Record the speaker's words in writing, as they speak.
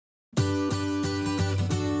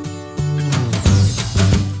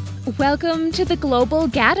Welcome to the Global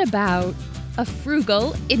Gadabout, a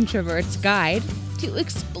frugal introvert's guide to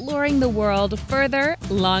exploring the world further,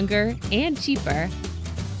 longer, and cheaper.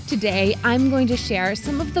 Today, I'm going to share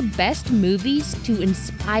some of the best movies to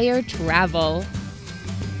inspire travel.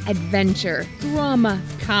 Adventure, drama,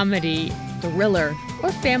 comedy, thriller,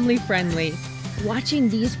 or family-friendly. Watching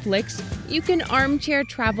these flicks, you can armchair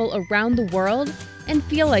travel around the world and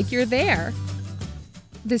feel like you're there.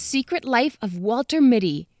 The Secret Life of Walter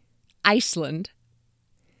Mitty, Iceland.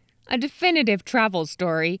 A definitive travel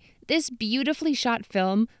story, this beautifully shot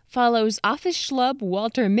film follows office schlub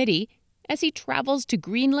Walter Mitty as he travels to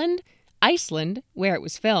Greenland, Iceland, where it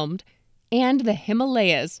was filmed, and the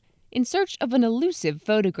Himalayas in search of an elusive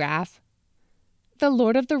photograph. The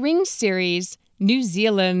Lord of the Rings series, New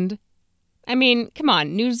Zealand. I mean, come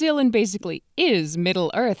on, New Zealand basically is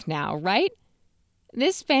Middle-earth now, right?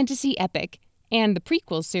 This fantasy epic, and the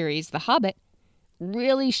prequel series, The Hobbit,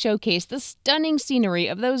 really showcase the stunning scenery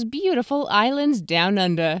of those beautiful islands down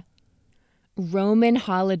under. Roman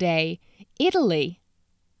Holiday, Italy.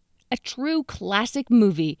 A true classic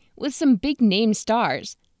movie with some big-name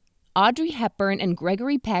stars. Audrey Hepburn and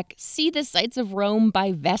Gregory Peck see the sights of Rome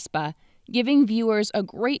by Vespa, giving viewers a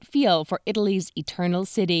great feel for Italy's eternal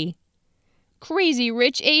city. Crazy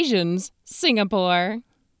Rich Asians, Singapore.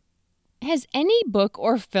 Has any book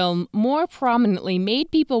or film more prominently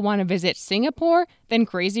made people want to visit Singapore than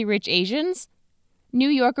Crazy Rich Asians? New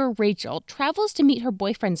Yorker Rachel travels to meet her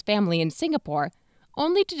boyfriend's family in Singapore,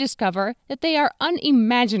 only to discover that they are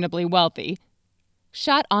unimaginably wealthy.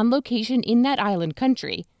 Shot on location in that island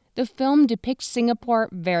country, the film depicts Singapore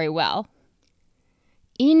very well.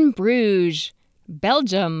 In Bruges,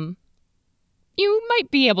 Belgium. You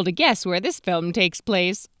might be able to guess where this film takes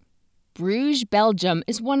place. Bruges, Belgium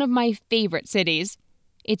is one of my favorite cities.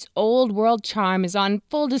 Its old-world charm is on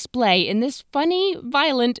full display in this funny,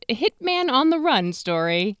 violent, hitman-on-the-run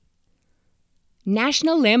story.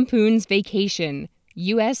 National Lampoon's Vacation,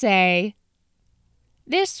 USA.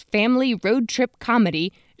 This family road trip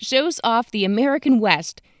comedy shows off the American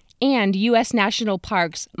West and U.S. national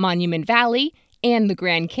parks Monument Valley and the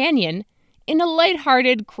Grand Canyon in a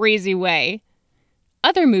lighthearted, crazy way.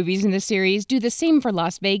 Other movies in the series do the same for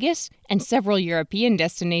Las Vegas and several European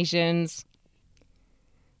destinations.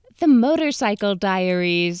 The Motorcycle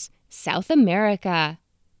Diaries, South America.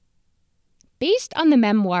 Based on the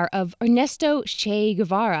memoir of Ernesto Che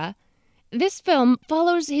Guevara, this film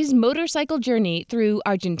follows his motorcycle journey through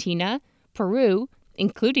Argentina, Peru,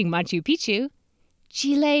 including Machu Picchu,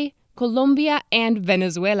 Chile, Colombia, and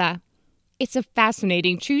Venezuela. It's a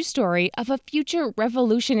fascinating true story of a future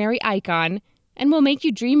revolutionary icon and will make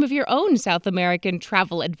you dream of your own South American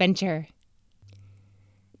travel adventure.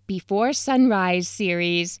 Before Sunrise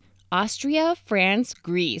series, Austria, France,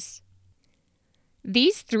 Greece.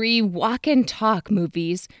 These three walk and talk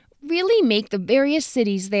movies really make the various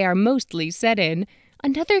cities they are mostly set in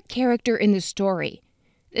another character in the story.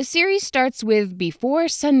 The series starts with Before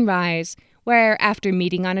Sunrise, where after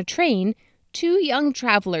meeting on a train, two young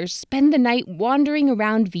travelers spend the night wandering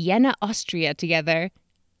around Vienna, Austria together.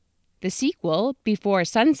 The sequel, Before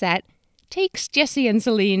Sunset, takes Jesse and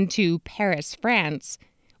Celine to Paris, France,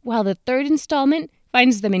 while the third installment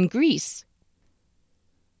finds them in Greece.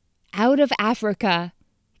 Out of Africa,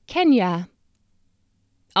 Kenya.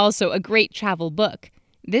 Also a great travel book.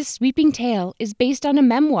 This sweeping tale is based on a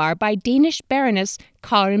memoir by Danish Baroness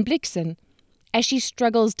Karen Blixen, as she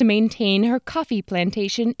struggles to maintain her coffee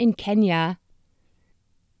plantation in Kenya.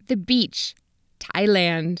 The Beach,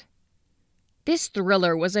 Thailand. This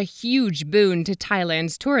thriller was a huge boon to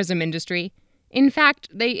Thailand's tourism industry. In fact,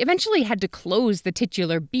 they eventually had to close the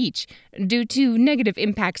titular beach due to negative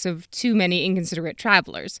impacts of too many inconsiderate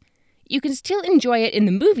travelers. You can still enjoy it in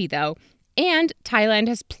the movie, though, and Thailand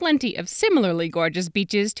has plenty of similarly gorgeous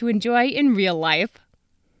beaches to enjoy in real life.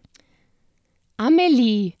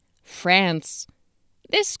 Amélie, France.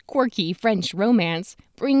 This quirky French romance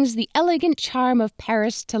brings the elegant charm of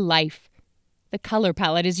Paris to life. The color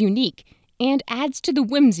palette is unique and adds to the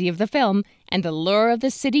whimsy of the film and the lure of the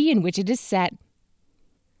city in which it is set.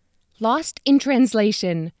 Lost in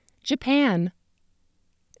Translation, Japan.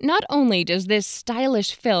 Not only does this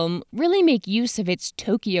stylish film really make use of its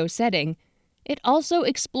Tokyo setting, it also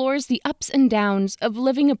explores the ups and downs of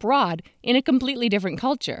living abroad in a completely different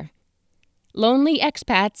culture. Lonely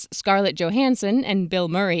expats Scarlett Johansson and Bill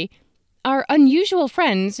Murray are unusual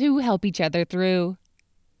friends who help each other through.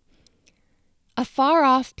 A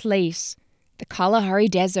Far-Off Place, the Kalahari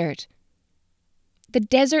Desert. The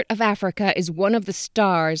desert of Africa is one of the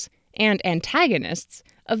stars and antagonists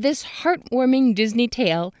of this heartwarming Disney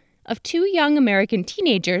tale of two young American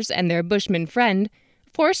teenagers and their Bushman friend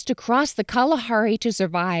forced to cross the Kalahari to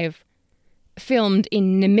survive. Filmed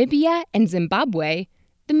in Namibia and Zimbabwe,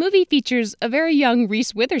 the movie features a very young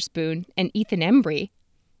Reese Witherspoon and Ethan Embry.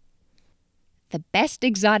 The Best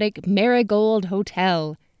Exotic Marigold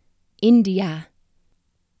Hotel, India.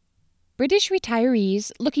 British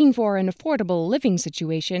retirees looking for an affordable living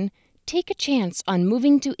situation take a chance on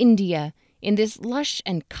moving to India in this lush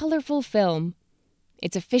and colorful film.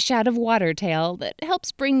 It's a fish-out-of-water tale that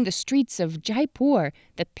helps bring the streets of Jaipur,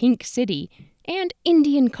 the Pink City, and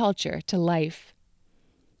Indian culture to life.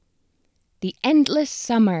 The Endless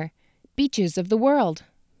Summer, Beaches of the World.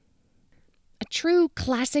 A true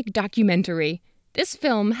classic documentary, this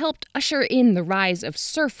film helped usher in the rise of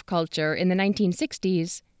surf culture in the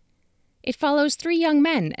 1960s. It follows 3 young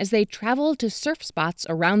men as they travel to surf spots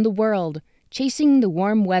around the world, chasing the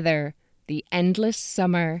warm weather, the endless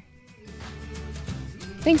summer.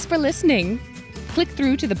 Thanks for listening. Click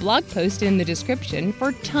through to the blog post in the description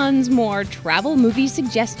for tons more travel movie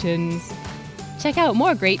suggestions. Check out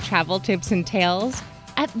more great travel tips and tales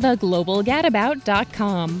at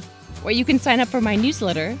theglobalgadabout.com, where you can sign up for my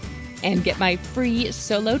newsletter and get my free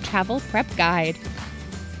solo travel prep guide.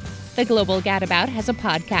 The Global Gadabout has a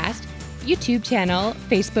podcast, YouTube channel,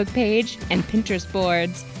 Facebook page, and Pinterest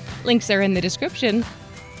boards. Links are in the description.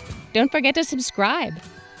 Don't forget to subscribe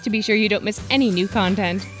to be sure you don't miss any new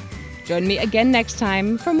content. Join me again next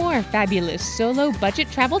time for more fabulous solo budget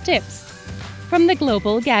travel tips from the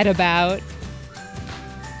Global Gadabout.